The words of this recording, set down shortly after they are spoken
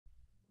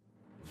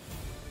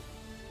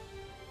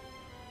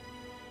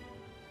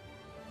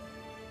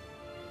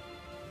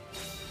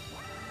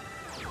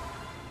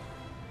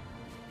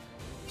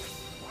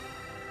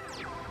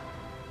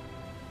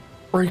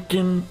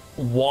freaking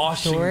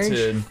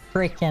Washington. George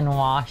freaking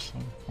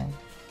Washington.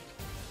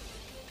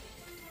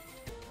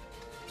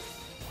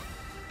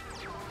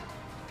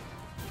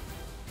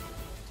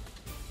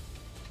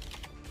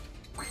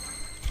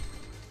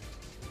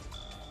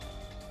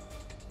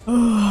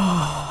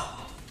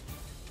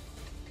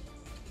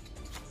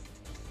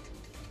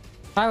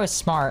 If I was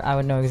smart, I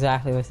would know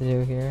exactly what to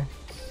do here.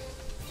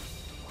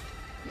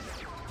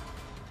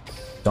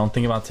 Don't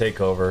think about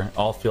takeover.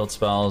 All field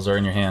spells are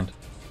in your hand.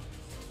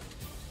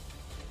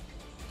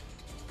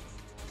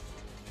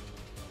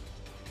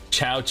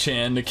 Chao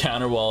Chan to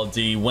counterwall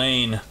D.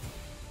 Wayne.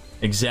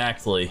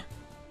 Exactly.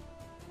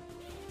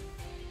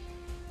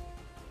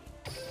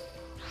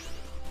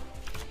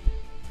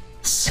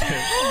 Sick.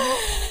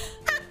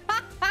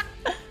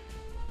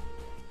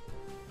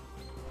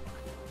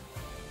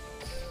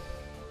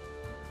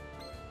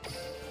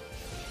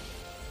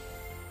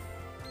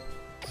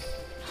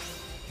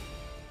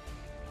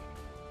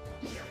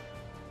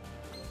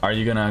 Are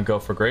you gonna go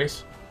for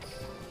Grace?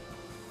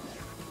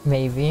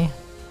 Maybe.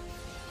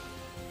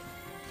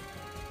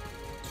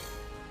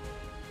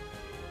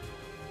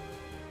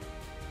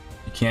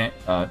 You can't.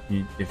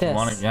 If you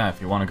want to, yeah.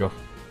 If you want to go.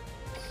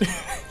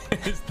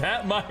 Is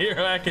that My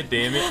Hero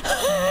Academia?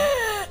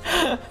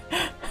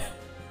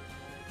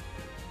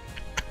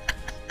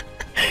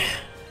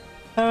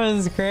 That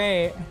was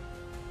great.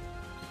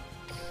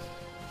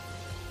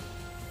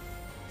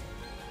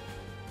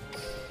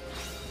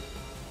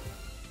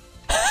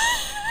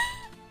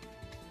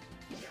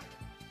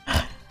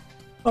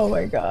 Oh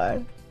my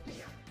god.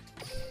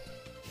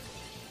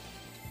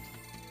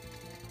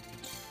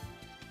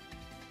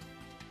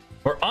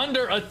 We're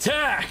under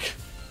attack!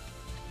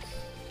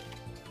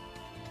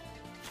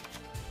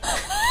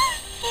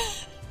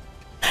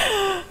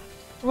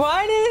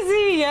 Why does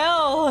he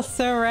yell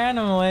so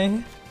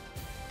randomly?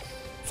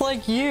 It's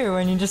like you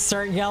and you just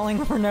start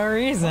yelling for no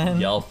reason.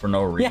 Yell for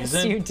no reason?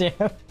 Yes, you do.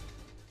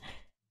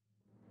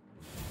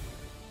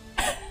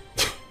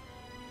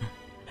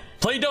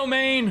 Play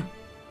domain!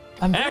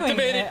 I'm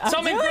Activate it!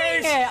 Summon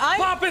Grace!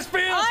 Pop his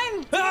field!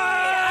 I'm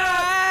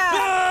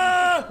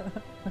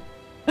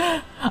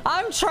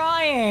I'm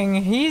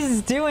trying!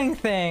 He's doing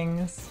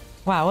things.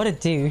 Wow, what a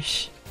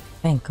douche.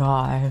 Thank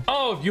God.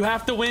 Oh, you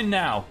have to win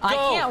now. Go. I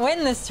can't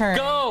win this turn.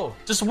 Go!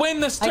 Just win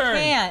this turn!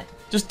 I can't.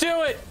 Just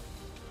do it!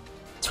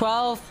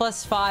 12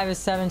 plus 5 is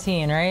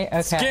 17, right? Okay.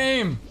 It's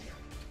game!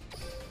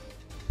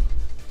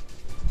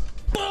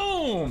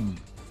 Boom!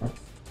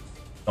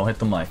 Don't hit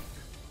the mic.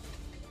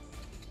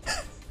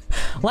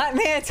 Let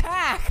me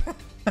attack!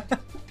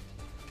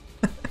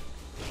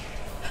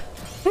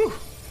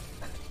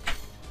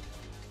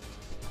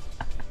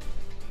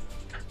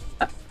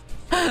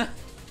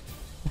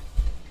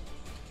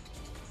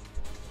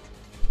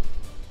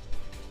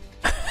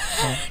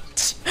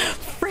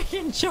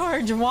 Freaking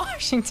George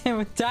Washington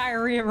with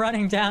diarrhea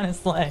running down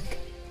his leg.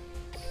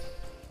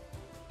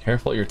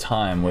 Careful at your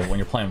time when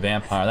you're playing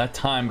Vampire. That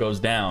time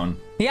goes down.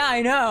 Yeah,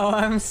 I know.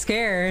 I'm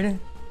scared.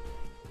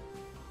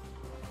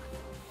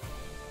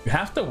 You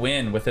have to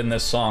win within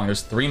this song.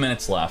 There's 3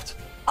 minutes left.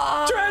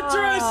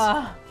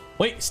 Treacherous!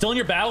 Wait, still in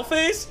your battle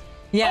phase?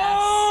 Yes.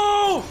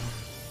 Oh!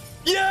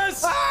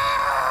 Yes!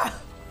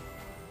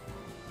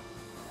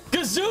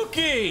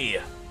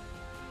 Kazuki!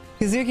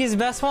 Kazuki's the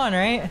best one,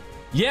 right?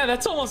 Yeah,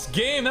 that's almost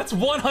game. That's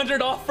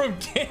 100 off from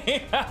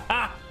game.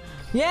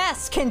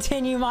 Yes,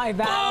 continue my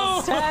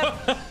battle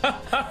step.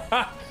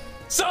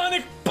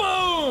 Sonic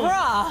boom!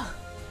 Bruh.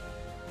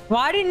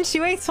 Why didn't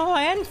you wait till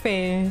end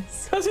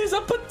phase? Because he's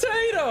a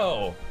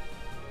potato.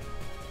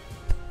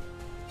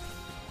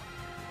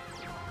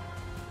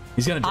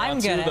 He's gonna draw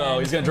two though.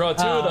 He's gonna draw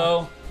two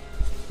though.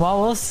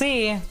 Well, we'll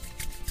see.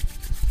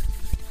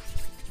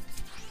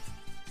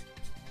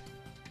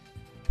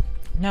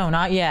 No,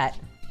 not yet.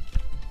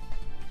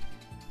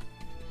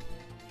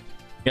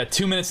 You got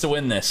 2 minutes to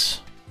win this.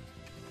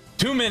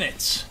 2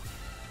 minutes.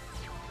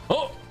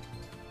 Oh!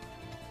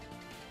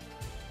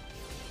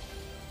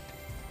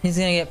 He's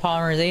gonna get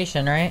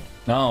polymerization, right?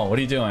 No, what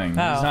are you doing? He's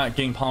not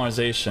getting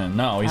polymerization.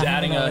 No, he's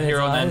adding a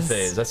hero end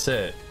phase. That's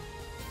it.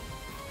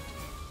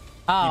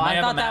 Oh,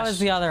 I thought that was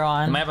the other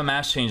one. He might have a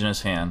mass change in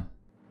his hand.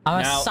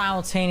 I'm a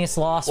simultaneous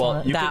loss one.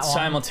 Well, you could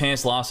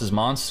simultaneous loss his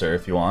monster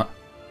if you want.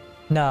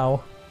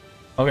 No.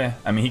 Okay,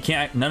 I mean, he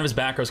can't. None of his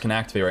back rows can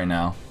activate right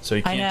now, so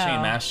he can't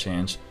chain mass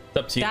change. It's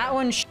up to you. That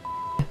one.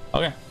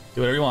 Okay,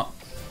 do whatever you want.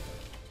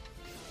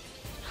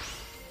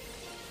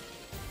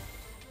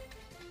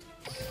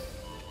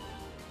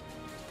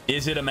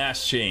 Is it a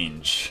mass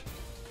change?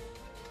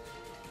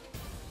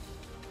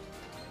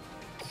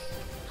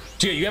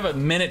 Gia, you have a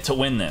minute to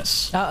win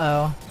this.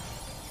 Uh-oh.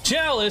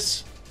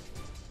 Chalice!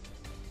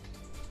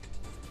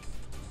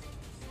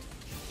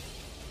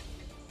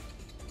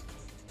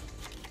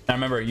 Now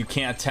remember, you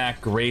can't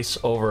attack Grace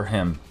over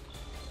him.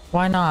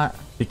 Why not?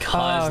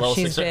 Because level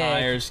 6 or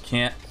higher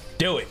can't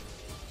do it.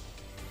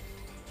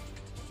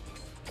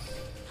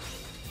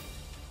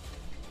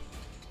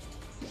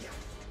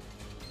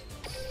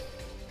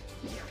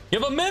 You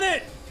have a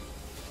minute!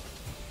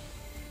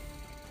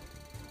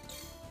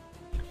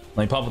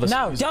 Let me pop with this.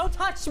 No, don't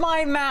touch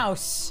my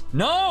mouse.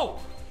 No!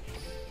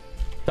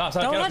 Stop,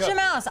 Don't touch the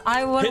mouse.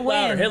 I would win. Hit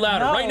louder, hit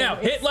louder. No, Right now,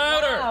 hit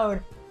louder.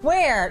 Loud.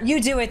 Where?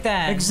 You do it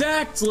then.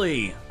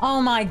 Exactly.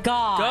 Oh my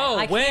god. Go,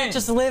 I win. can't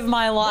just live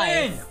my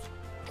life. Win.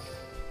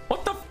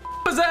 What the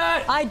was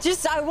that? I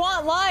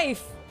want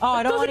life. Oh,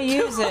 I don't want to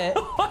use it.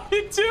 What are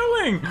you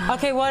doing?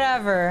 Okay,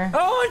 whatever.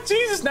 Oh,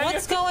 Jesus. Now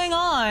What's going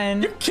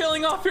on? You're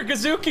killing off your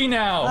Kazuki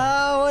now.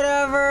 Oh,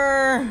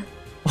 whatever.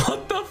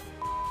 What the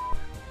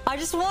I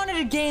just wanted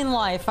to gain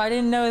life. I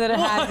didn't know that it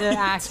had to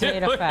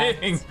activate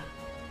effect.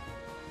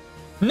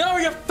 No,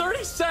 you have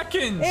 30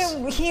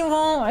 seconds. He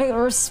won't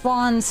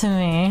respond to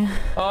me.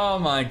 Oh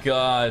my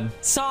god.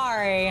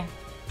 Sorry.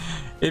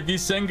 If you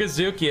send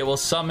Kazuki, it will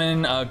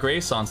summon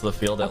Grace onto the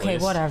field at least.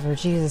 Okay, whatever.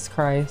 Jesus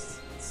Christ.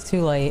 It's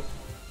too late.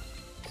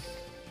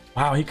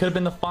 Wow, he could have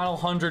been the final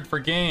 100 for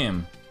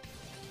game.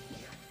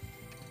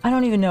 I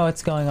don't even know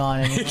what's going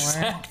on anymore.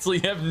 Exactly.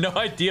 You have no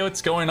idea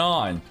what's going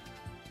on.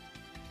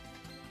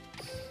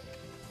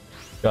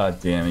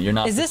 God damn it. You're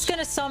not. Is this going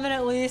to summon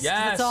at least?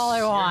 Yes. That's all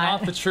I want. You're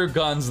not the true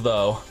guns,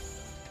 though.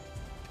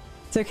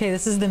 It's okay.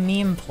 This is the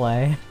meme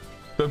play.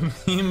 The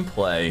meme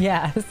play.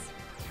 Yes.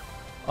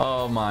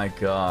 Oh my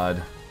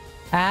god.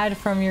 Add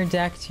from your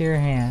deck to your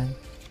hand.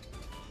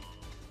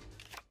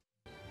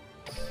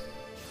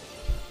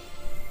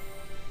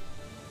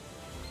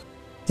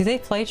 Do they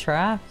play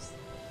traps?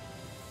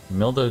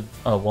 Milda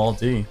Wall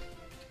D.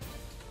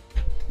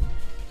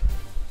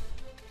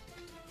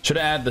 Should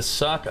I add the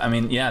suck? I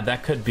mean, yeah,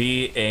 that could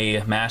be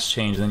a mass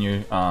change. Then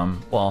you,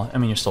 well, I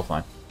mean, you're still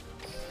fine.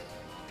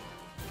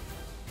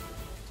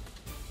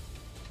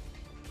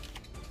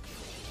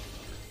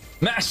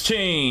 Mass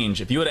change!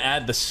 If you would have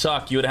added the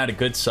suck, you would have had a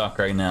good suck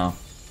right now.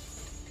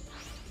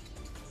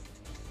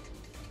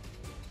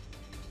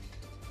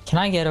 Can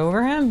I get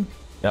over him?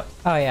 Yep.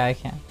 Oh yeah, I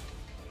can.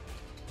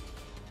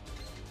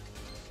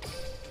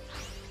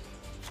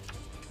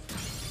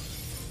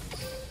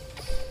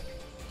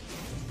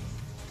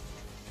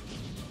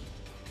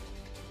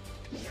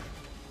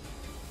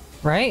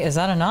 Right? Is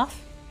that enough?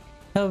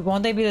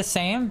 Won't they be the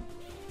same?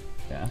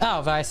 Yeah.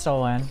 Oh, but I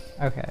still win.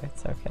 Okay,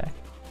 it's okay.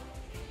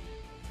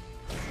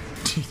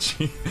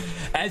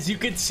 As you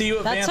can see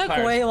with that vampires,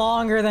 took way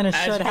longer than it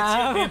as should you can see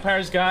have. with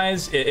vampires,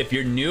 guys, if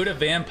you're new to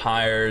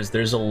vampires,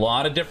 there's a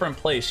lot of different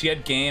plays. She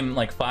had game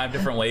like 5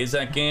 different ways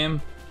that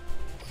game.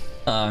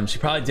 She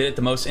probably did it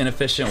the most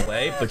inefficient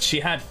way, but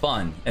she had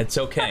fun. It's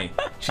okay.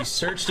 She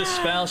searched a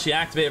spell, she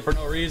activated it for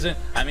no reason.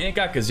 I mean, it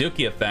got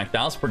Kazuki effect.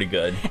 That was pretty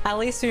good. At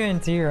least we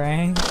didn't do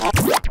rank.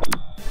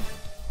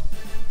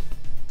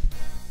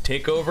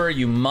 Takeover,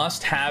 you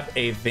must have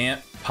a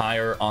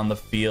vampire on the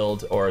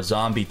field or a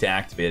zombie to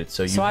activate it.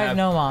 So I have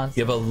no monsters.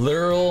 You have a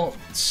literal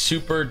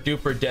super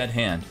duper dead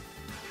hand.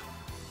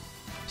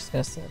 Just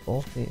gonna say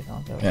both of these.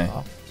 I'll go Okay.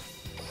 off.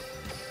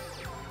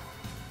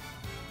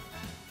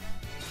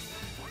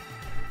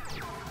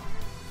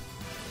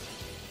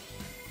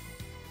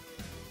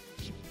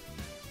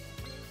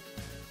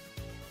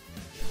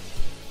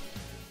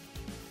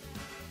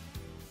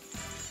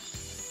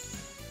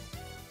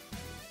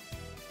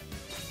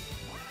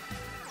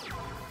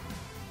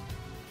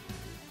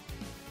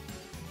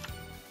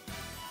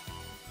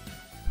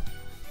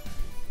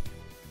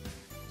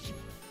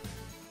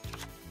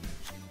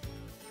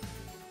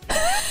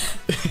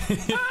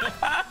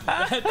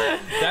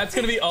 That's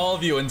gonna be all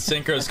of you when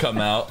synchros come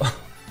out.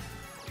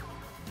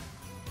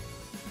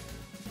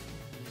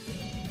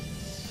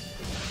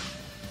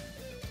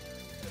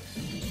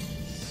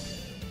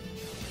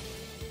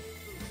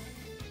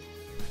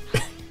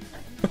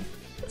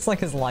 It's like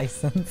his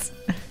license.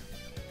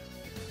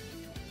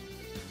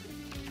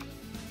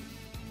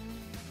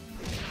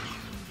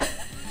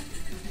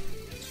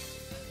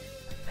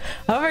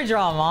 I hope I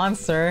draw a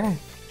monster.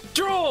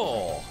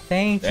 Draw!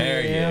 Thank you.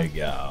 There you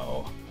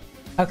go.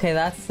 Okay,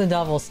 that's the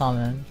double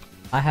summon.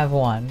 I have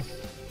one.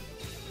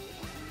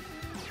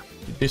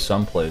 You do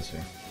some plays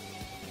here.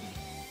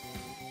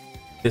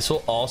 This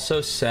will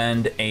also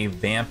send a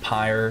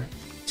vampire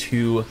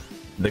to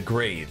the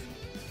grave.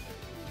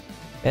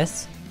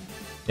 This?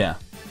 Yeah.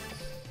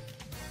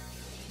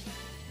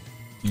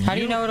 How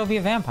do you know it'll be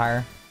a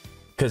vampire?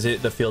 Because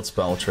the field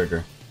spell will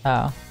trigger.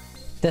 Oh.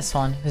 This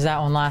one. Is that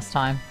one last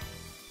time?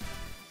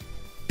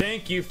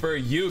 Thank you for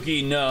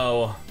Yugi,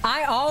 no.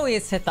 I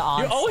always hit the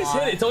onslaught. You always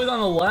hit it. It's always on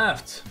the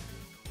left.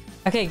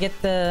 Okay, get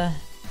the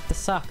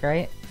suck,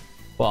 right?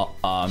 Well,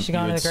 Should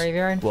go into the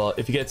graveyard? Well,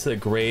 if you get to the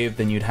grave,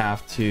 then you'd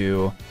have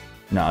to...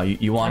 No,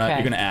 you wanna... Okay.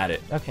 You're gonna add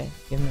it. Okay,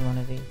 give me one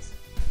of these.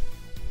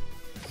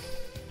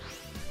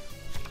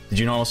 Did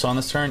you normal summon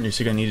this turn? You're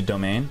still gonna need a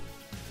domain?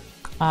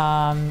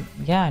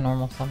 Yeah,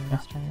 normal summon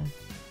this turn.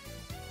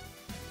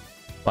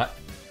 What?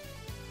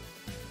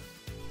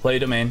 Play a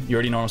domain. You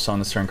already normal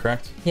summon this turn,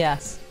 correct?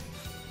 Yes.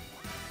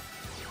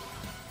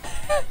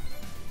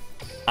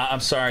 I'm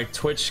sorry,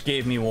 Twitch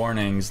gave me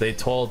warnings. They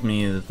told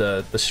me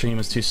that the stream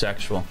was too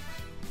sexual.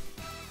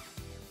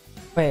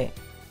 Wait.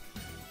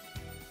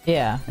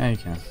 Yeah. Yeah, you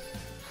can.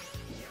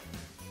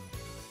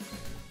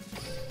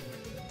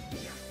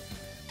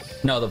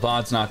 No, the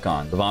VOD's not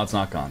gone. The VOD's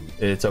not gone.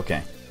 It's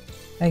okay.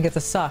 I get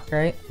the suck,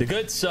 right? The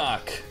good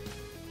suck.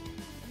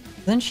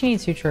 Doesn't she need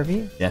 2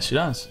 tribute? Yes, she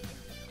does.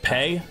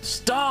 Pay.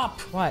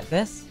 Stop. What,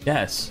 this?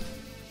 Yes.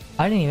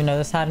 I didn't even know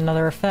this had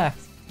another effect.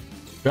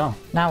 Go.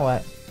 Now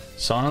what?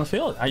 Summon on the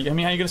field. I mean,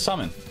 how are you gonna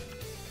summon?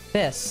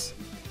 This.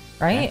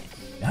 Right?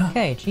 Yeah.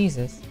 Okay,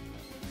 Jesus.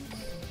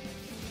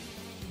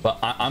 But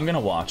I'm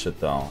gonna watch it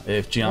though.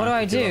 If Gianna. What do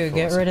I do?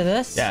 Get rid of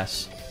this?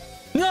 Yes.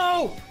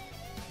 No.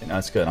 Okay, no,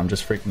 it's good. I'm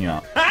just freaking you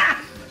out.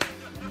 Ah!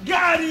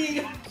 Got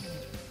him!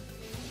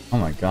 Oh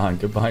my god.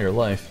 Goodbye your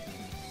life.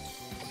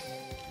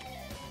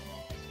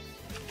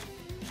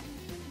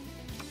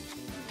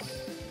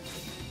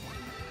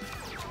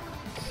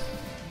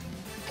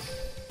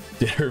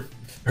 Did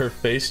her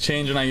face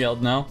change when I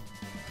yelled no?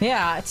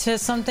 Yeah, to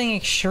something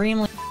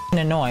extremely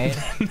annoyed.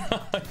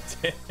 No, I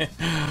didn't.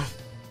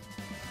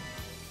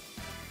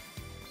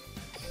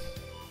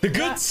 The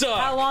good suck.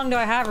 How long do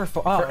I have her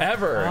for? Oh.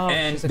 Forever. Oh,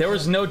 and there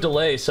was no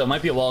delay, so it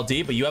might be a wall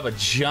D, but you have a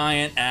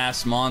giant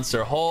ass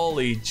monster.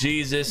 Holy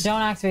Jesus.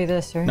 Don't activate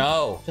this, sir.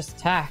 No. Just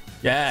attack.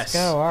 Yes.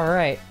 Let's go. All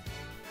right.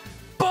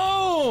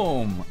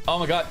 Boom! Oh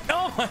my god.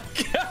 Oh my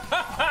god.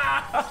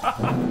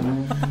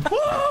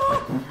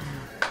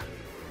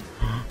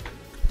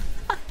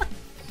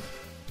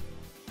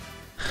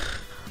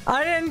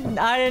 I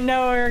didn't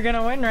know we were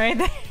gonna win right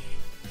there.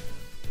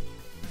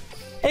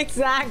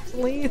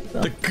 Exactly.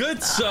 The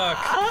good suck.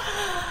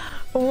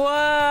 Whoa.